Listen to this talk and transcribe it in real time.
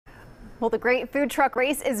Well, the Great Food Truck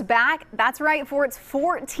Race is back. That's right, for its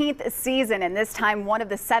 14th season. And this time, one of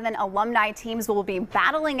the 7 alumni teams will be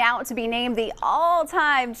battling out to be named the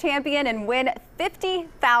all-time champion and win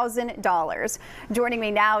 $50,000. Joining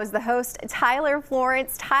me now is the host, Tyler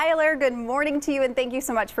Florence. Tyler, good morning to you, and thank you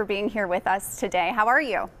so much for being here with us today. How are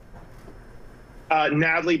you?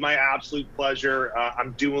 Natalie, my absolute pleasure.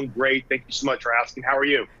 I'm doing great. Thank you so much for asking. How are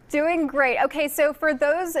you? Doing great. Okay, so for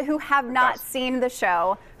those who have not seen the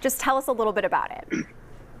show, just tell us a little bit about it.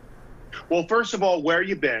 Well, first of all, where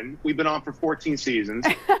you been? We've been on for 14 seasons.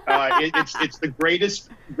 It's the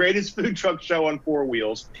greatest food truck show on 4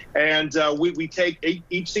 wheels, and we take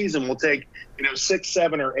each season. We'll take 6,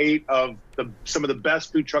 7, or 8 of some of the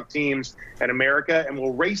best food truck teams in America, and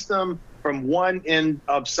we'll race them from one end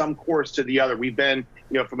of some course to the other. We've been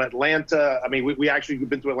from Atlanta. I mean, we've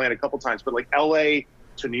been to Atlanta a couple times, but like LA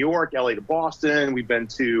to New York, LA to Boston. We've been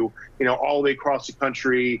to, all the way across the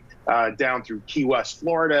country, down through Key West,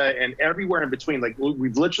 Florida, and everywhere in between. Like,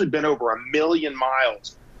 we've literally been over 1 million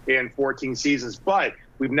miles in 14 seasons, but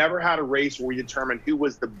we've never had a race where we determined who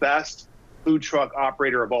was the best food truck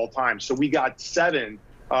operator of all time. So we got 7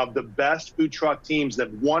 of the best food truck teams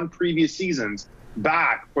that won previous seasons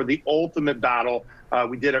back for the ultimate battle.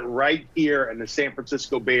 We did it right here in the San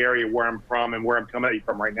Francisco Bay Area, where I'm from and where I'm coming at you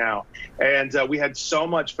from right now. And we had so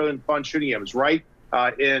much fun shooting. It was right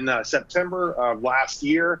in September of last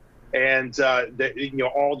year. And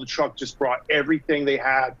all the trucks just brought everything they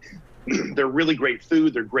had. They're really great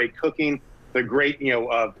food. They're great cooking. They're great,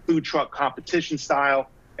 food truck competition style.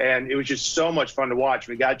 And it was just so much fun to watch.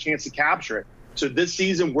 We got a chance to capture it. So this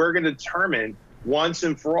season, we're going to determine once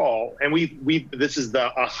and for all, and this is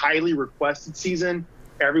a highly requested season.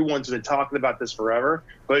 Everyone's been talking about this forever,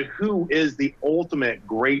 but who is the ultimate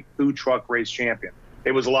great food truck race champion?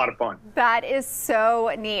 It was a lot of fun. That is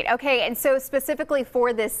so neat. Okay, and so specifically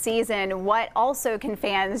for this season, what also can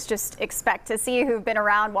fans just expect to see who've been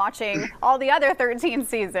around watching all the other 13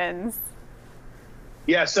 seasons?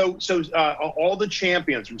 Yeah, so all the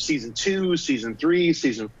champions from season 2, season 3,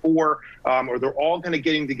 season 4, or they're all kind of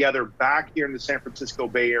getting together back here in the San Francisco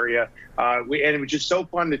Bay Area. And it was just so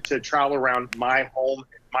fun to travel around my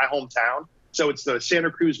hometown. So it's the Santa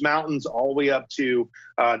Cruz Mountains all the way up to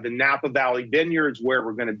the Napa Valley Vineyards, where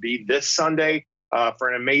we're going to be this Sunday for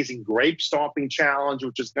an amazing grape stomping challenge,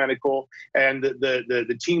 which is kind of cool. And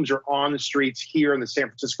the teams are on the streets here in the San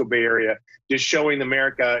Francisco Bay Area, just showing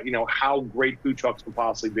America, how great food trucks can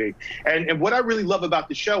possibly be. And what I really love about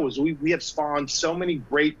the show is we have spawned so many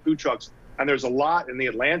great food trucks, and there's a lot in the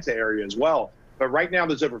Atlanta area as well. But right now,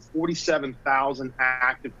 there's over 47,000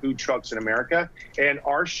 active food trucks in America. And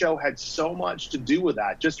our show had so much to do with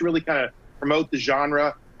that, just to really kind of promote the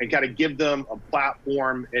genre and kind of give them a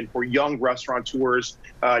platform, and for young restaurateurs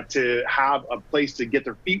to have a place to get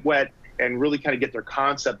their feet wet and really kind of get their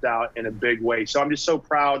concept out in a big way. So I'm just so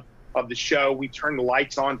proud of the show. We turned the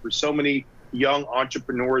lights on for so many young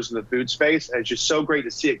entrepreneurs in the food space, and it's just so great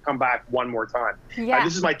to see it come back one more time. Yeah.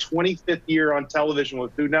 This is my 25th year on television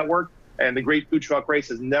with Food Network, and the Great Food Truck Race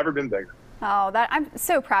has never been bigger. Oh, I'm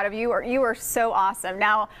so proud of you. You are so awesome.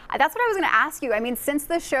 Now, that's what I was going to ask you. I mean, since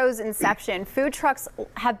the show's inception, food trucks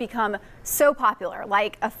have become so popular,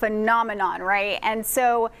 like a phenomenon, right? And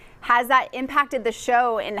so has that impacted the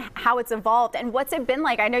show and how it's evolved? And what's it been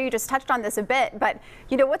like? I know you just touched on this a bit, but,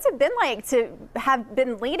 what's it been like to have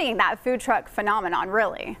been leading that food truck phenomenon,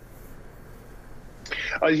 really?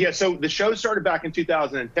 Yeah, so the show started back in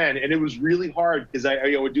 2010, and it was really hard because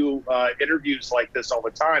I would do interviews like this all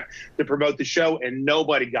the time to promote the show, and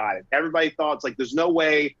nobody got it. Everybody thought, it's like, there's no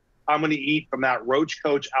way I'm going to eat from that roach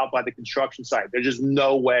coach out by the construction site. There's just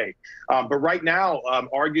no way. But right now,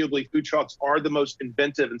 arguably, food trucks are the most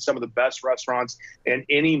inventive and some of the best restaurants in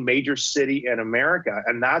any major city in America.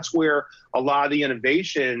 And that's where a lot of the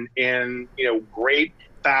innovation and, great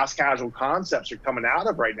fast casual concepts are coming out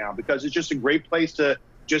of right now, because it's just a great place to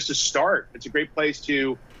start. It's a great place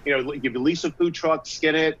to, give lease a food truck,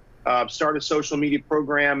 skin it, start a social media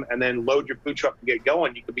program, and then load your food truck and get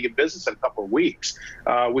going. You could be in business in a couple of weeks,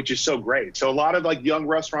 which is so great. So a lot of young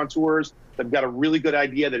restaurateurs that have got a really good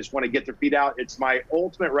idea, that just want to get their feet out. It's my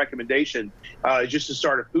ultimate recommendation, just to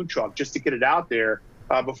start a food truck, just to get it out there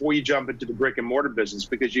before you jump into the brick and mortar business,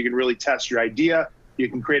 because you can really test your idea. You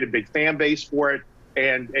can create a big fan base for it.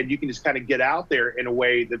 And you can just kind of get out there in a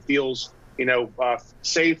way that feels,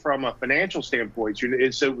 safe from a financial standpoint.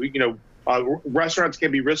 So, restaurants can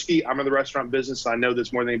be risky. I'm in the restaurant business, so I know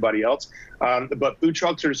this more than anybody else. But food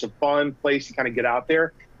trucks are just a fun place to kind of get out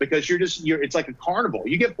there, because it's like a carnival.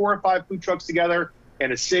 You get 4 or 5 food trucks together,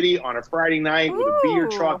 in a city on a Friday night with a beer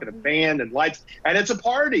truck and a band and lights, and it's a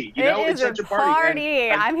party. It's such a party.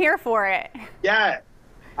 And I'm here for it. Yeah,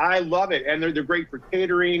 I love it, and they're great for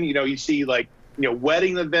catering. You see like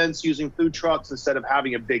wedding events using food trucks instead of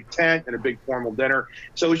having a big tent and a big formal dinner.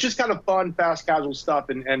 So it's just kind of fun, fast, casual stuff,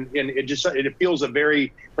 and it feels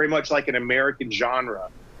very much like an American genre,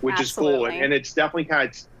 which Absolutely. is cool, and it's definitely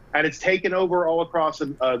and it's taken over all across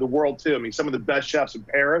the world too. I mean, some of the best chefs in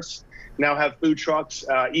Paris now have food trucks.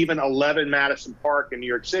 Even 11 Madison Park in New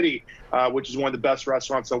York City, which is one of the best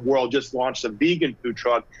restaurants in the world, just launched a vegan food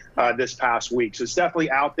truck this past week. So it's definitely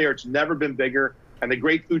out there. It's never been bigger. And the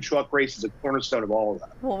great food truck race is a cornerstone of all of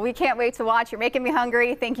that. Well, we can't wait to watch. You're making me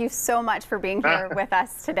hungry. Thank you so much for being here with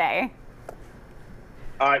us today.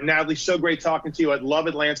 Natalie, so great talking to you. I love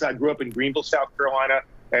Atlanta. I grew up in Greenville, South Carolina,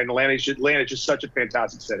 and Atlanta is just such a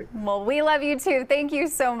fantastic city. Well, we love you too. Thank you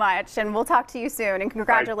so much, and we'll talk to you soon. And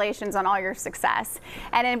congratulations on all your success.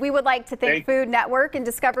 And we would like to thank Food Network and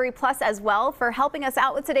Discovery Plus as well for helping us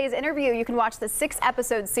out with today's interview. You can watch the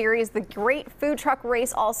 6-episode series, The Great Food Truck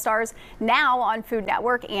Race All-Stars, now on Food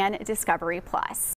Network and Discovery Plus.